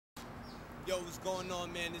Yo, what's going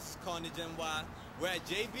on, man? This is Carnage NY. We're at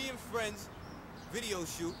JB and Friends video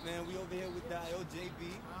shoot, man. We over here with Dio,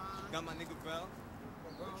 JB. Got my nigga Bell.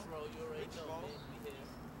 Roll, you already know, man.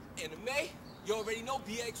 We here. Anime, you already know,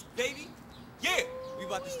 BX, baby. Yeah! We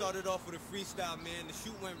about to start it off with a freestyle, man. The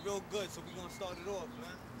shoot went real good, so we gonna start it off,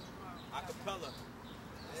 man. Acapella.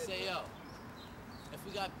 Say, yo, if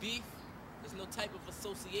we got beef, there's no type of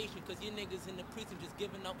association, because your niggas in the precinct just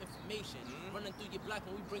giving out information. Running through your block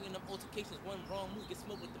when we bringing up altercations. One wrong move, get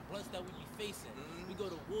smoked with the blunts that we be facing. We go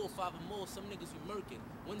to war, 5 or more, some niggas we murking.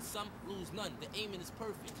 Win some, lose none, the aiming is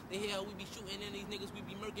perfect. They hear how we be shooting, and these niggas we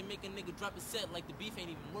be murking, make a nigga drop a set like the beef ain't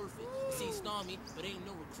even worth it. You see stormy, but ain't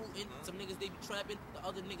no recruiting. Some niggas they be trapping, the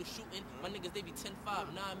other niggas shooting. My niggas they be 10-5,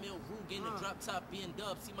 9-mil, Rugen, the drop top being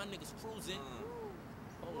dubbed. See my niggas cruising.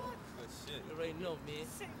 Hold on. Good shit. You already know, man.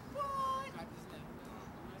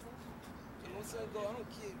 Once I go, I don't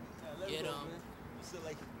care. Let Get it go, 'em. man. You still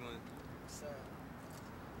like it going? Sorry.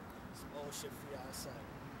 Some old shit for y'all outside.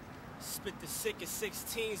 Spit the sickest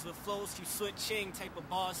 16s with flows keep switching. Type of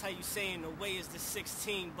bars, how you saying the way is the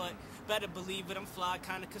 16. But better believe it, I'm fly,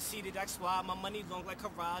 kinda conceited. That's why my money long like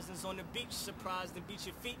horizons on the beach. Surprised and beat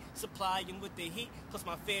your feet, supplying with the heat. Plus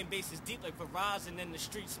my fan base is deep like Verizon in the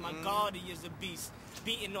streets. My guardian is a beast.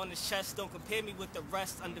 Beating on the chest, don't compare me with the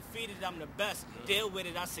rest. Undefeated, I'm the best. Deal with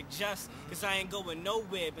it, I suggest. Cause I ain't going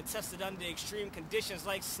nowhere. Been tested under extreme conditions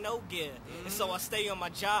like snow gear. And so I stay on my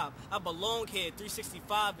job. I belong here.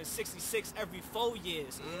 365 and 66 every 4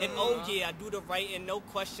 years. And oh yeah, I do the right and no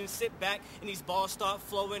question. Sit back and these balls start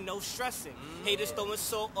flowing, no stressing. Haters throwing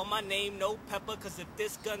salt on my name, no pepper. Cause if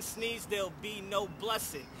this gun sneeze, there'll be no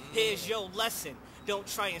blessing. Here's your lesson. Don't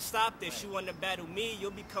try and stop this. You wanna battle me,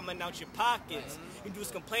 you'll be coming out your pockets. You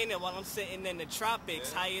just complaining while I'm sitting in the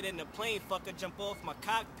tropics. Higher than the plane, fucker, jump off my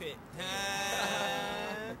cockpit.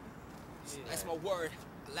 That's my word.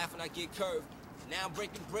 I laugh when I get curved. Now I'm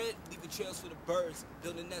breaking bread, leaving trails for the birds.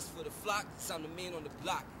 Building nests for the flock, so I'm the man on the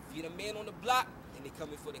block. If you're the man on the block, then they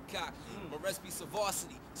coming for the cock. My recipe's a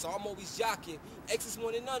varsity, so I'm always jocking. X is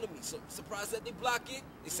more than none of me, so surprised that they block it.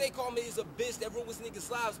 They say karma is a bitch that ruins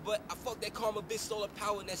niggas' lives, but I fuck that karma bitch, stole her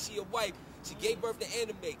power, and that she a wife. She gave birth to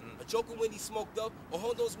anime. A joker when he smoked up, or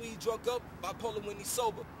hondos when he drunk up, bipolar when he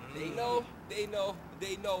sober. They know, they know,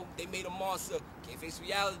 they know, they made a monster. Can't face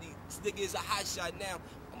reality. This nigga is a hot shot now.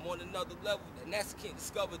 I'm on another level that NASA can't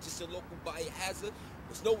discover. Just a local biohazard,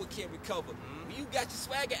 which no one can recover. When you got your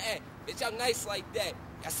swagger at, bitch, I'm nice like that.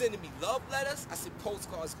 Y'all sending me love letters? I send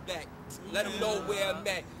postcards back. Let them know where I'm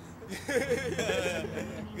at.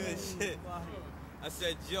 Good shit. I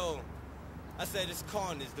said, yo. I said it's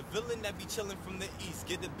Carnage, the villain that be chillin' from the east.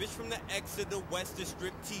 Get the bitch from the X to the west to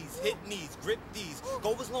strip tees. Hit knees, grip these.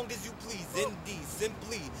 Go as long as you please. Indeed,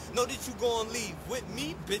 simply. Know that you gon' leave with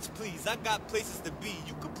me, bitch, please. I got places to be.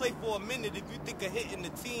 You could play for a minute if you think of hitting the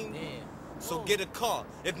team. Damn. So get a car.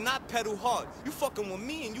 If not, pedal hard. You fucking with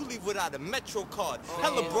me and you leave without a Metro card.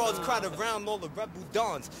 Hella broads crowd around all the rebel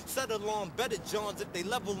dons. Settle on better Johns if they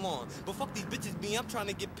level on. But fuck these bitches me, I'm trying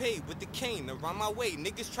to get paid with the cane. Around my way,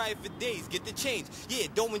 niggas try it for days. Get the change. Yeah,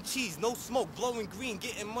 dough and cheese, no smoke, blowing green.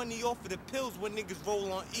 Getting money off of the pills when niggas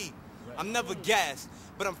roll on E. I'm never gassed,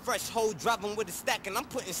 but I'm fresh hoe, driving with a stack, and I'm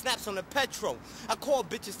putting snaps on the petrol. I call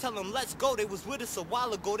bitches, tell them let's go. They was with us a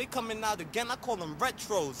while ago, they coming out again, I call them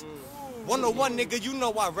retros. 101 nigga, you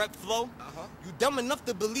know I rep flow. You dumb enough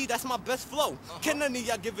to believe that's my best flow. Can none of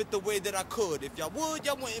y'all give it the way that I could? If y'all would,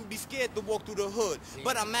 y'all wouldn't be scared to walk through the hood.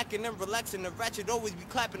 But I'm acting and relaxing, the ratchet always be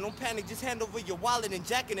clapping. Don't panic, just hand over your wallet and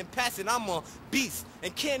jacket and pass it. I'm a beast,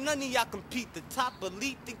 and can't none of y'all compete. The top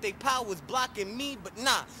elite think they power's blocking me, but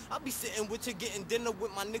nah. I'll be sitting with you getting dinner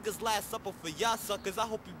with my niggas last supper for y'all suckers. I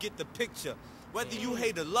hope you get the picture. Whether you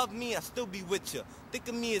hate or love me, I still be with you. Think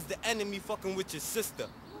of me as the enemy fucking with your sister.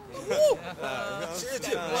 One shit.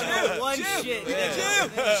 Chill.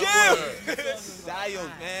 Dio,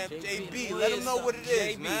 man. JB, let them know what it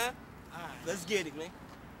is, man. Let's get it, man.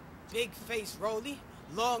 Big face rolly,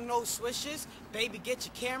 long nose swishes. Baby, get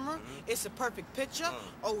your camera. It's a perfect picture.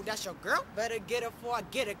 Oh, that's your girl? Better get her before I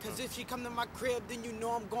get it. Cause if she come to my crib, then you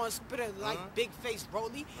know I'm gonna spit her like big face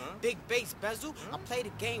rolly, big bass bezel. I play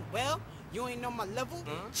the game well. You ain't know my level.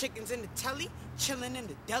 Chickens in the telly, chillin' in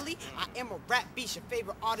the deli. I am a rap beast, your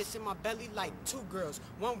favorite artist in my belly. Like 2 girls,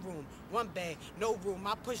 1 room, 1 bed, no room.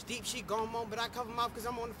 I push deep, she gone home, but I cover mouth cause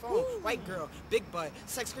I'm on the phone. White girl, big butt,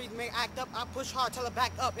 sex crazy, may act up. I push hard, tell her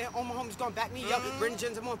back up, and all my homies gonna back me up. Brendan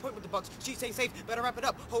Jens, I'm on point with the bucks. She ain't safe, better wrap it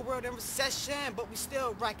up. Whole world in recession, but we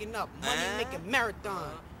still racking up. Money making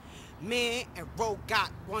marathon. Man and Ro got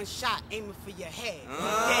one shot aiming for your head.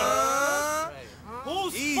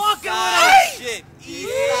 Who's East fucking with side us? shit. East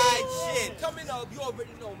side shit. Coming up, you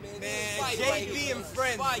already know, man. Man, Fire JB right here, and man.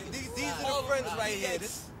 friends. Fire. These are the friends right here.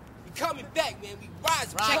 We coming back, man. We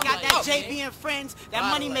rise. Check out that JB man. and Friends, that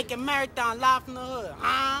money making marathon live from the hood,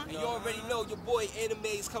 huh? And you already know your boy Anime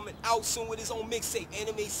is coming out soon with his own mixtape,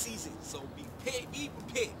 Anime Season. So be prepared, be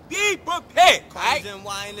prepared, be prepared. Comes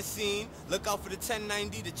NY in the scene. Look out for the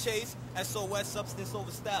 1090, the chase. SOS, substance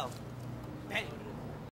over style. Bang.